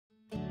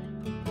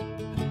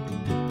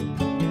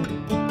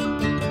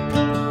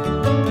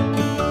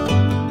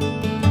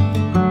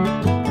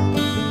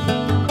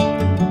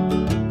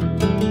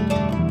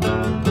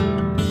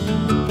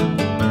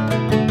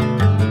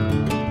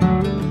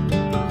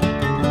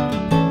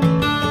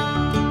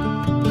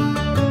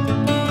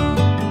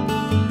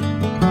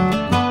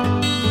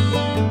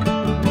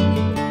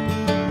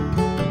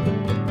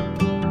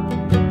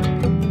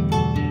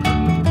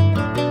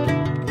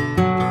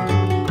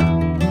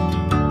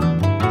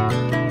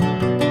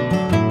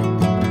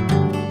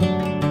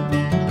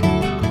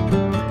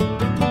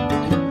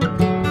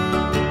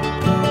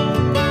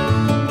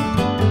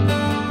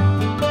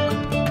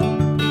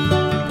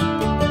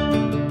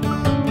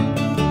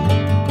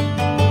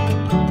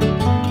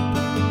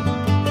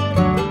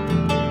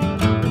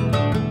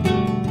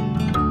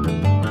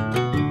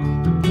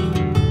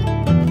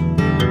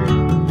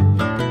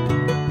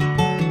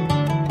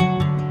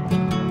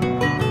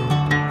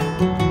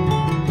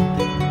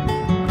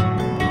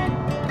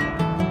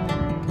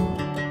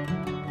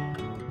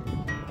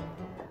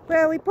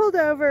Well, we pulled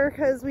over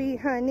because we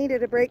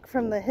needed a break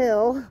from the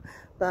hill,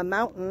 the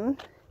mountain.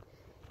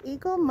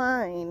 Eagle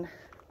Mine.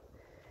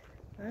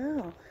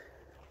 Wow.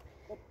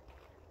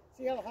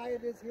 See how high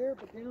it is here?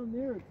 But down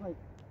there it's like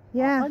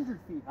 100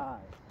 feet high.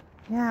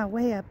 Yeah,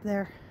 way up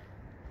there.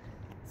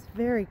 It's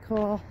very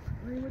cool.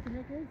 I mean, what the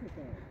heck is it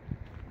though?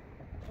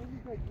 This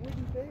is like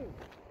wooden thing.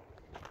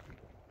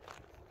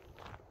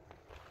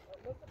 It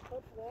must have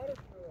pumped water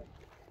through it.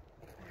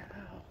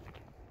 Wow.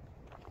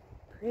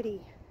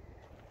 Pretty.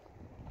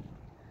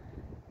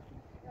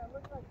 Yeah, it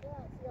looks like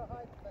that. See how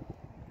high it's like.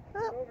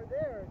 Oh. Over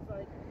there, it's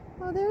like.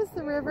 Oh, there's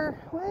the river,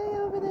 way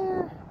over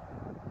there.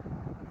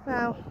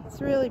 Wow,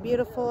 it's really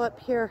beautiful up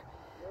here.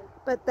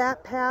 But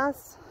that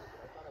pass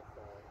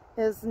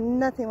is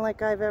nothing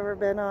like I've ever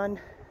been on.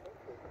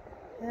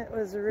 It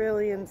was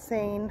really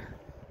insane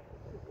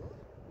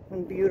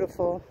and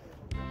beautiful.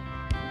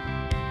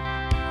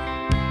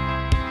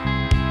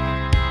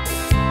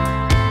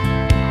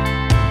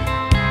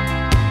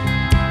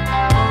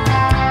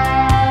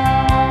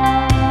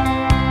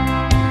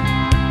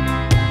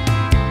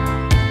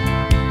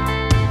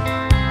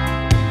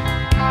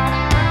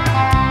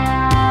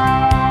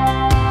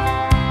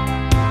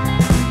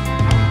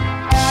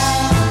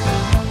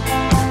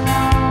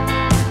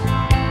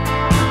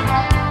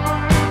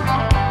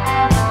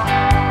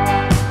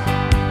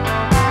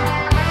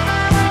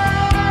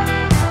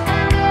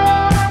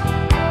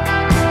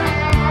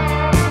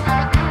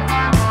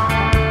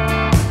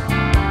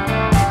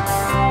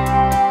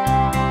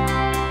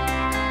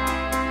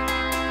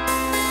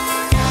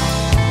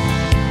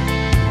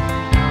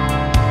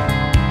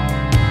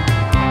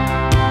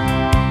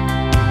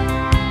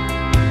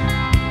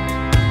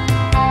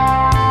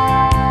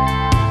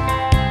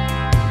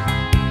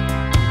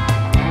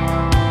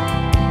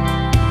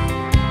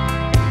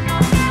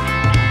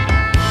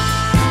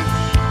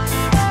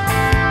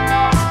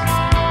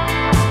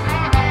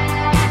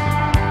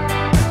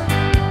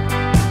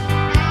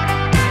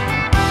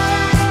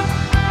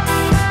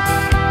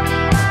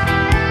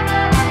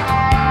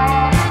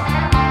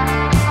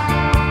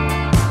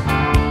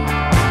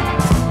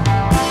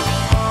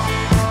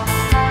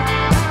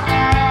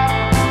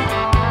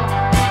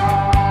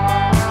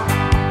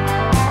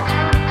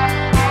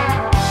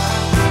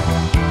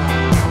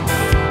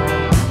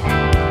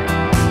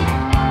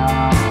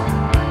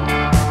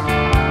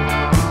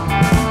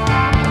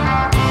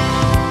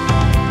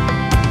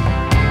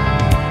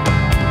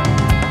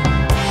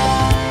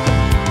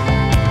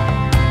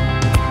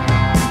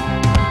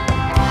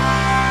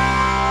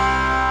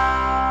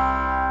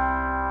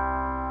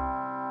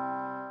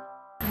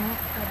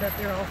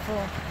 They're all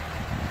full.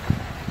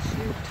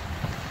 Shoot.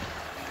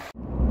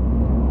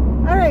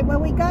 Alright, well,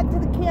 we got to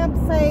the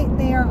campsite.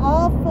 They are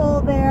all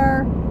full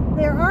there.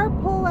 There are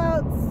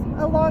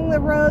pullouts along the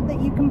road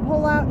that you can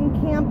pull out and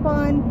camp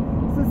on.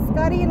 So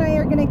Scotty and I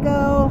are going to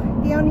go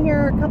down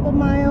here a couple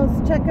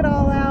miles, check it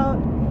all out,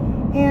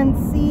 and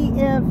see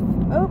if...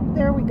 Oh,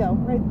 there we go.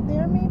 Right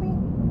there, maybe?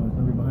 Is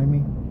somebody behind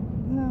me?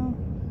 No.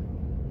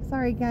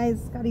 Sorry,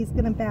 guys. Scotty's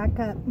going to back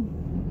up.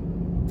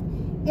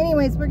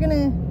 Anyways, we're going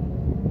to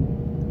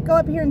go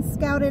up here and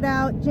scout it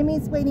out.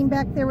 Jimmy's waiting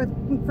back there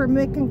for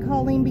Mick and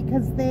Colleen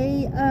because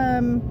they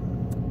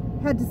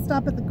had to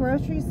stop at the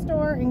grocery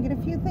store and get a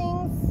few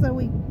things. So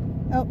we...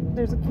 Oh,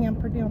 there's a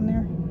camper down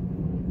there.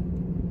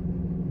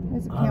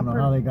 There's a camper. I don't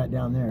know how they got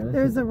down there.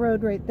 There's a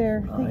road right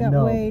there. They got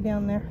way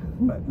down there.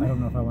 But I don't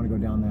know if I want to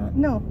go down that.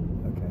 No.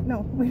 Okay.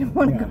 No, we don't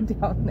want to go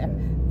down there.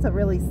 Okay. It's a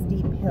really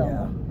steep hill.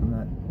 Yeah, I'm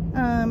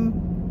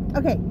not...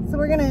 Okay, so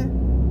we're going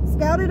to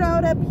scout it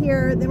out up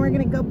here, then we're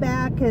going to go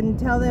back and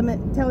tell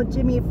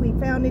Jimmy if we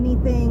found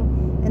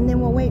anything, and then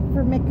we'll wait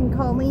for Mick and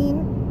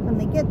Colleen when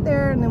they get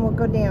there, and then we'll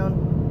go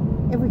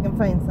down if we can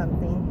find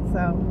something. So,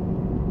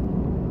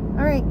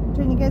 alright,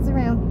 turn you guys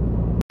around.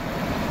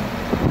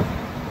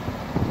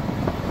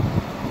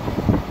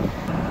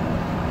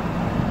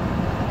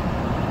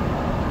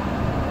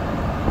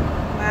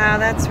 Wow,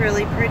 that's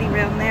really pretty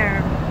around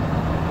there.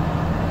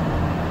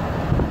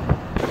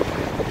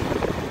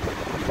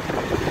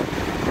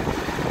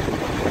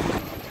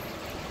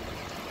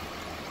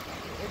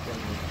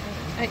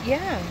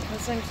 Yeah,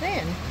 that's what I'm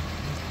saying.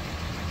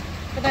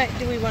 But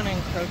do we want to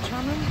encroach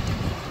on them?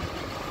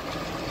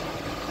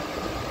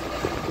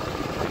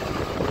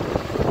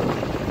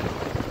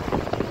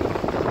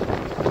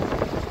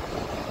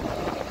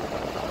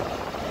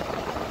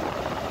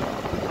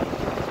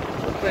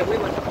 But we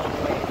went a long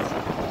ways.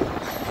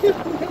 We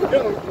went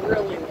a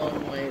really long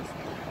ways.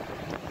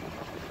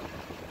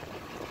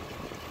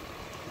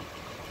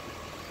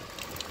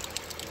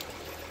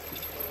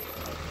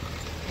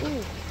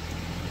 Ooh.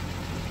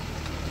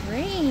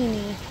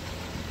 Rainy.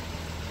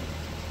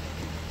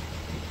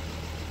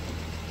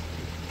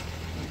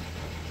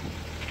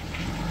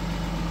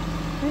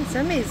 And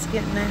somebody's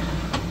getting a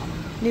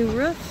new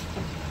roof.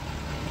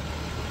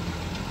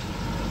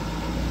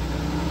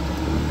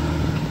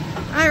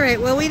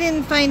 Alright, well, we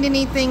didn't find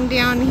anything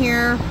down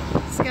here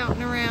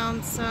scouting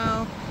around,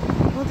 so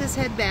we'll just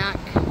head back.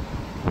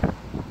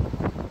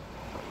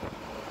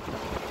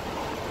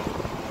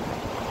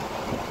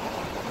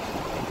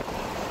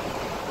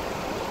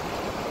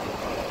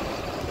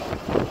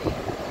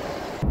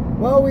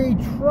 Well, we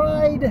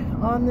tried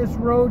on this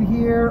road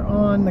here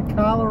on the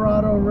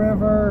Colorado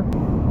River.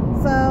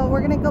 So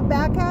we're gonna go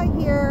back out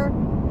here,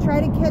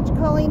 try to catch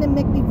Colleen and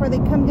Mick before they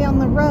come down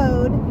the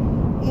road,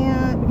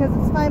 and because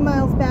it's 5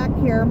 miles back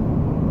here,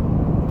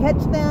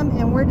 catch them,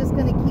 and we're just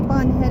gonna keep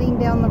on heading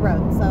down the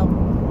road. So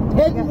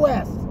Heading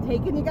west.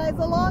 Taking you guys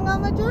along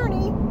on the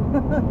journey.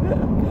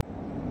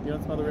 You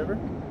don't smell the river?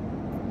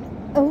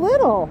 A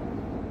little.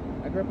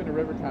 I grew up in a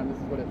river town. This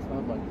is what it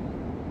smelled like.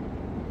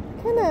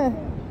 Kinda.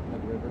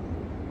 Like river.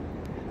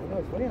 I know,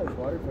 it's funny how this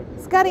water's like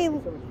this. Scotty,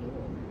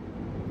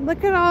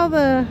 look at all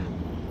the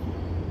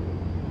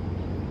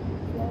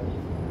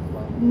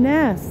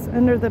nests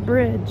under the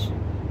bridge. It's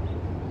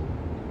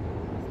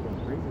going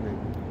crazy right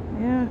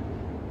now. Yeah.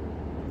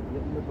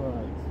 Getting the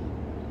bugs.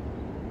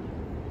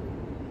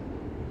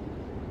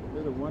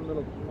 There's a one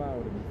little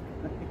cloud in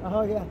this.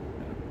 Oh, yeah.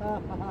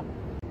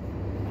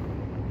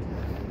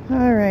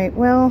 All right,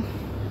 well,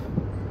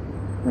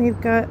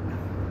 we've got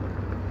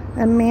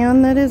a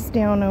man that is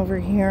down over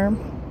here.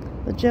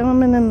 The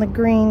gentleman in the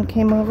green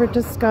came over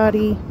to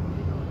Scotty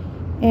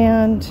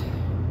and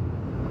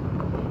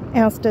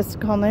asked us to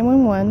call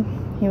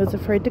 911. He was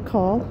afraid to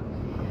call.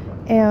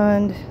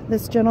 And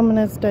this gentleman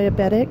is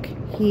diabetic.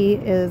 He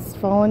is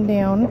fallen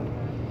down,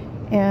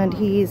 and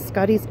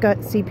Scotty's got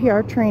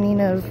CPR training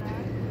of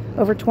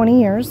over 20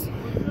 years.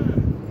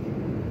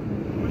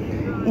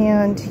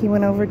 And he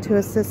went over to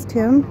assist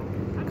him,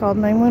 called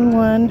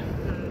 911,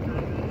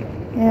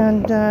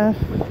 and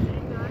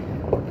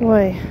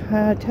boy,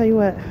 I tell you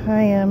what,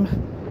 I am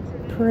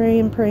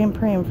praying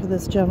for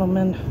this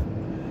gentleman.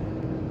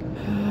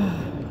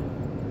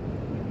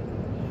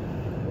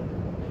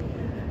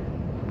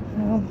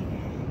 Well,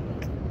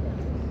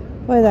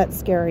 boy, that's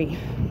scary.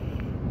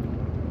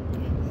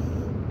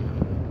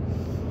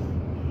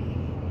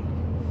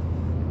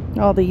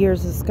 All the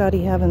years of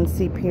Scotty having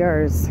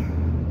CPRs.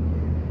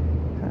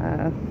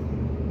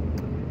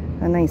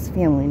 A nice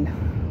feeling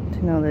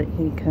to know that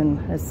he can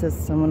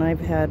assist someone.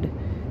 I've had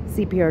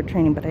CPR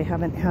training, but I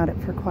haven't had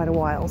it for quite a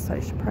while, so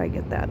I should probably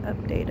get that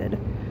updated.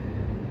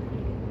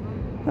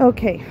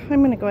 Okay,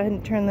 I'm gonna go ahead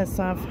and turn this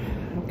off.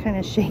 I'm kind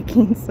of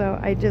shaking, so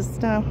I just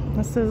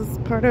this is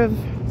part of,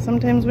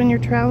 sometimes when you're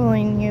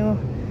traveling you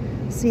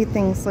see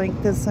things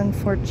like this,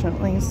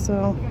 unfortunately,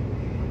 so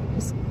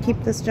just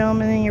keep this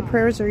gentleman in your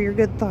prayers or your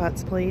good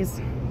thoughts, please.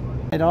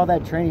 And all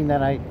that training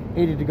that I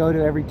hated to go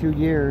to every 2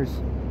 years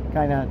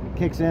kind of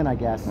kicks in, I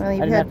guess. Well, I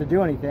didn't have to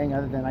do anything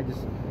other than I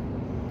just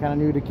kind of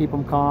knew to keep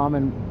him calm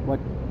and what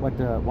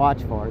to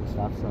watch for and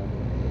stuff. So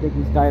I think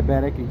he's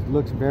diabetic. He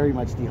looks very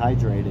much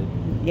dehydrated.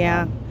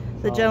 Yeah,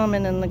 the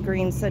gentleman in the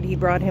green said he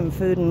brought him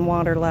food and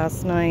water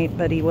last night,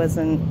 but he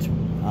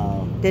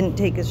didn't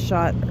take his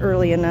shot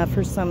early enough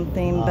or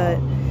something. But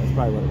that's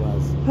probably what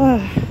it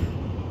was.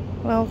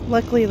 Well,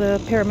 luckily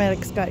the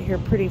paramedics got here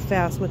pretty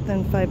fast,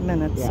 within 5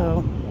 minutes, Yeah.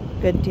 So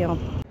good deal.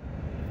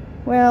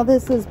 Well,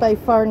 this is by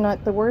far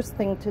not the worst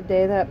thing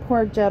today. That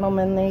poor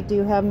gentleman, they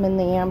do have him in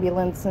the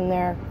ambulance and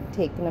they're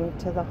taking him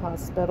to the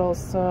hospital.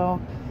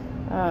 So,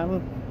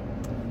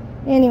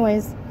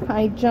 anyways,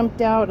 I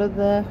jumped out of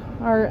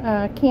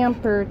our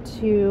camper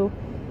to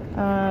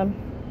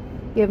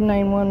give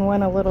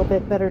 911 a little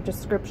bit better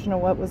description of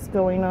what was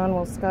going on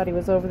while Scotty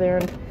was over there.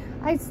 And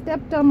I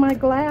stepped on my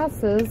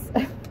glasses.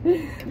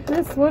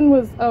 This one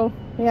was, oh,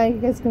 yeah, you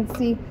guys can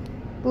see,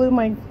 blew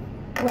my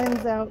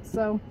lens out,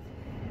 so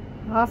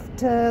off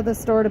to the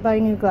store to buy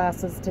new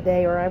glasses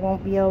today, or I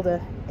won't be able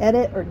to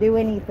edit or do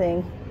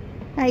anything.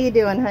 How you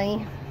doing,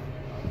 honey?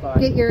 Fine.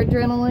 Get your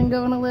adrenaline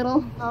going a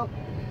little? Oh,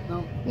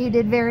 no. You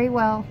did very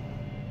well.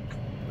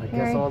 I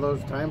guess all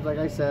those times, like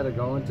I said, of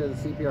going to the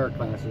CPR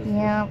classes.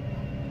 Yeah.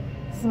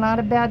 It's not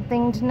a bad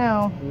thing to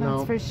know. No.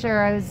 That's for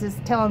sure. I was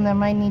just telling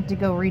them I need to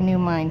go renew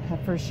mine,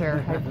 for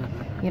sure.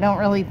 You don't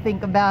really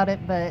think about it,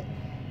 but it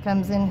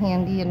comes in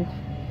handy, and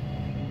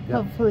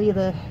hopefully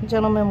the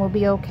gentleman will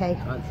be okay.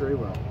 I'm sure he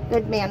will.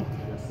 Good man.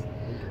 Yes.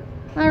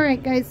 All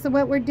right, guys, so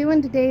what we're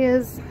doing today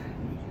is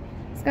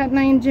Scott and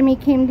I and Jimmy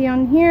came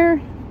down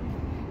here,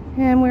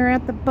 and we're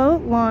at the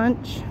boat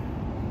launch,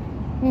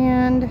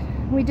 and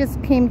we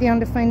just came down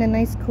to find a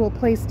nice cool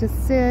place to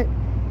sit.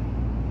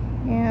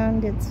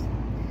 And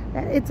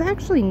it's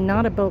actually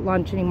not a boat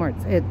launch anymore.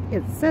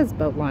 It says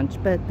boat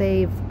launch, but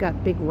they've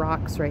got big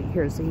rocks right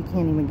here, so you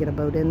can't even get a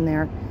boat in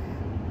there.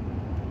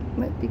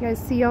 But do you guys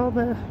see all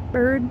the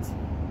birds?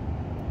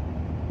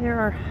 There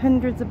are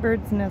hundreds of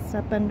birds' nests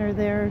up under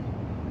there.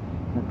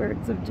 The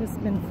birds have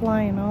just been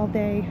flying all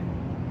day.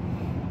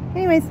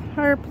 Anyways,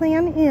 our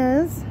plan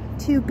is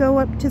to go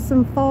up to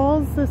some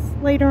falls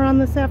later on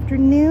this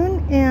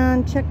afternoon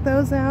and check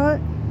those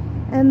out,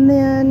 and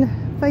then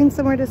find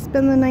somewhere to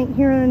spend the night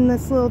here in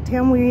this little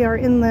town. We are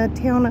in the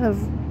town of,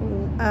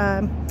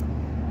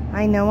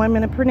 I know I'm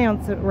going to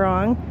pronounce it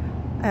wrong.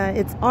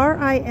 It's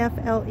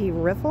R-I-F-L-E,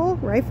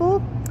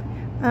 Rifle.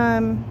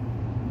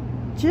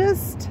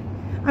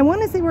 I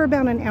want to say we're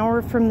about an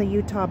hour from the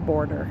Utah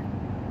border.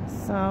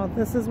 So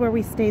this is where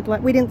we stayed.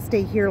 We didn't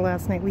stay here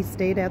last night. We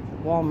stayed at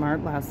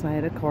Walmart last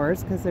night, of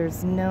course, because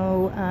there's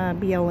no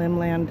BLM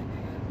land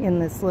in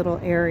this little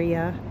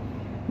area.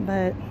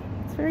 But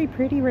it's very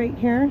pretty right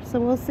here, so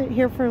we'll sit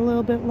here for a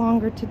little bit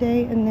longer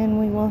today, and then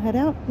we will head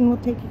out and we'll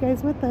take you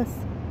guys with us.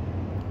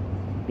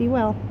 Be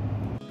well.